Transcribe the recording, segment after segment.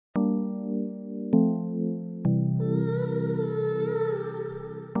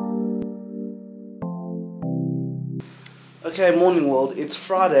Okay, morning world, it's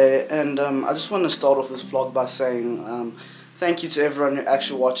Friday and I just want to start off this vlog by saying thank you to everyone who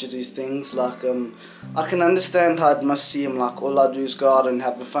actually watches these things. Like I can understand how it must seem like all I do is go out and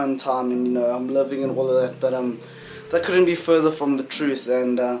have a fun time and you know I'm living and all of that, but that couldn't be further from the truth.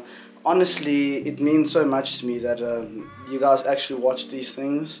 And honestly it means so much to me that you guys actually watch these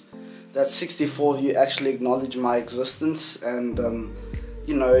things, that 64 of you actually acknowledge my existence, and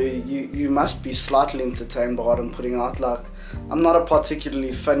you know, you must be slightly entertained by what I'm putting out. Like, I'm not a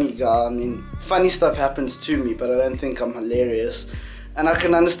particularly funny guy. I mean, funny stuff happens to me, but I don't think I'm hilarious. And I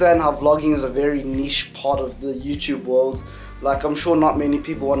can understand how vlogging is a very niche part of the YouTube world. Like, I'm sure not many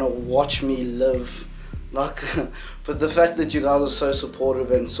people want to watch me live. Like, but the fact that you guys are so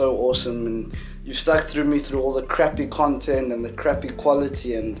supportive and so awesome, and you've stuck through me through all the crappy content and the crappy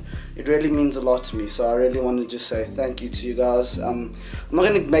quality, and it really means a lot to me. So I really want to just say thank you to you guys. I'm not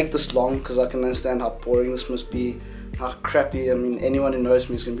going to make this long because I can understand how boring this must be, how crappy. I mean, anyone who knows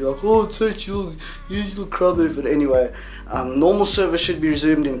me is going to be like, oh, it's so chill, usual crabby. But anyway, normal service should be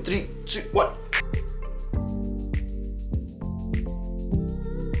resumed in 3, 2, 1.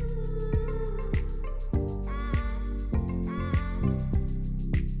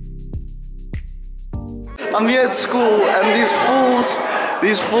 I'm here at school and these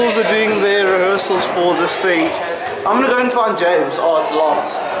fools are doing their rehearsals for this thing. I'm gonna go and find James. Oh, it's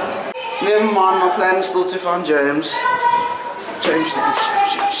locked. Never mind, my plan is still to find James. James.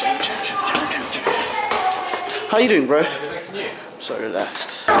 How you doing, bro? So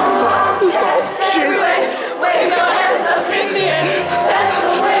relaxed.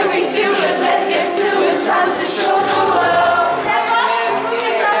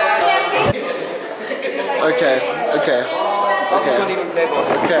 Okay.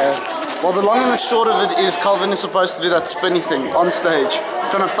 Well, the long and the short of it is Calvin is supposed to do that spinny thing on stage in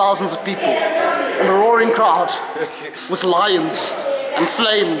front of thousands of people in a roaring crowd with lions and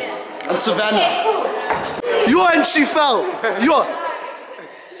flame and savannah. You and she fell. You are. Did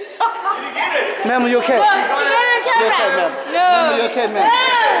you get it? Ma'am, are you okay? No, she gave her a camera. You okay, ma'am? No. Ma'am, are you okay, ma'am?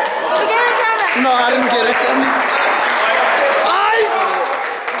 No. She gave her a camera. No, I didn't get it.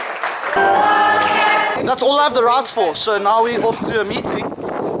 That's all I have the rights for, so now we're off to a meeting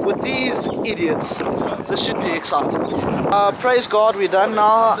with these idiots. This should be exciting. Praise God, we're done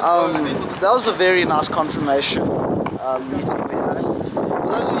now. That was a very nice confirmation meeting we had. For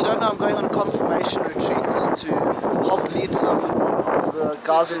those of you who don't know, I'm going on confirmation retreats to help lead some of the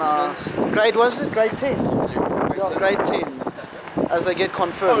guys in our grade, was it? Grade 10? Yeah, grade 10. As they get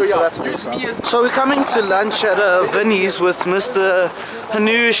confirmed, so that's very exciting. So we're coming to lunch at Vinny's with Mr.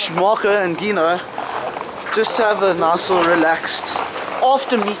 Hanush, Marco and Dino. Just to have a nice little relaxed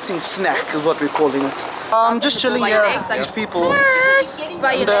after meeting snack is what we're calling it. I'm just chilling here with these people.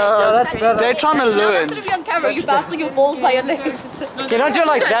 And, they're trying to learn. That's gonna be on camera. You bouncing your balls by your legs. You don't do it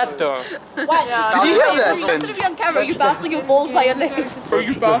like that though. What? Did you hear that? That's gonna be on camera. You bouncing your balls by your legs.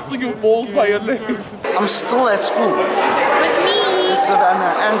 You bouncing your balls by your legs. I'm still at school. With me.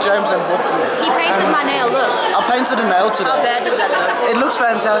 Savannah and James and Bookie. He painted my nail. Look. I painted a nail today. How bad does that look? It looks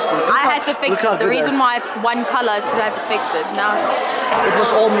fantastic. I had to fix it. The reason why it's one color is because I had to fix it. Now it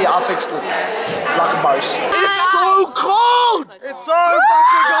was all me. I fixed it like a mouse. It's so cold. It's so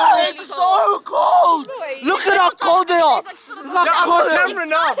fucking cold. It's so cold. Look at how cold they are. Look how cold it is. Camera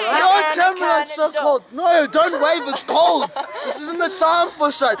now. You're on camera. It's so cold. No, don't wave. It's cold. This isn't the time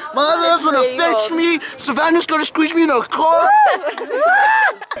for such. My mother's gonna fetch me. Savannah's gonna squeeze me in a car.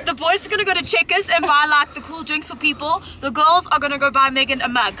 the boys are gonna go to Checkers and buy like the cool drinks for people. The girls are gonna go buy Megan a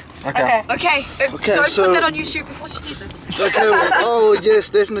mug. Okay. Okay. Don't so put that on YouTube before she sees it. Okay. Oh yes,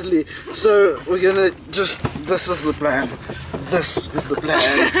 definitely. So we're gonna just. This is the plan. This is the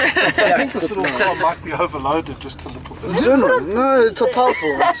plan. That's the plan. Car might be overloaded just a little bit. No, it's a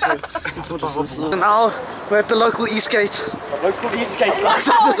powerful. Now we're at the local Eastgate. Local Eastgate.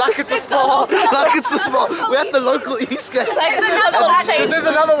 Like it's a spa. Like it's a spa. We're at the local Eastgate. There's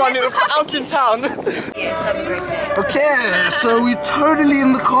another one out in town. Yes, have a great day. Okay, so we're totally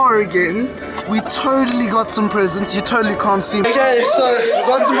in the car again. We totally got some presents. You totally can't see me. Okay, so we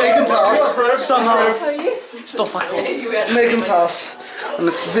got to Megan's house somehow. Still fuck off. It's Megan's house, and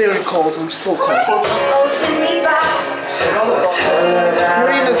it's very cold. I'm still cold.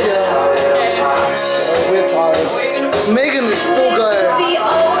 Marina's here. So we're tired. Megan is still going.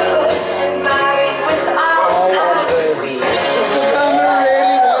 Savannah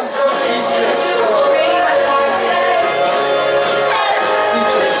really wants to feature.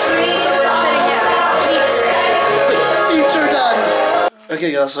 Feature done.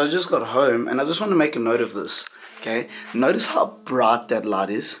 Okay guys, so I just got home and I just want to make a note of this. Okay, notice how bright that light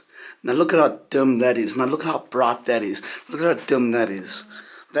is. Now look at how dim that is. Now look at how bright that is. Look at how dim that is.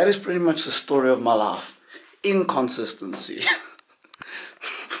 That is pretty much the story of my life. Inconsistency.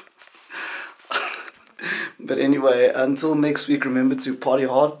 But anyway, until next week, remember to party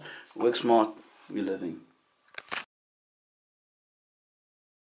hard, work smart, we're living.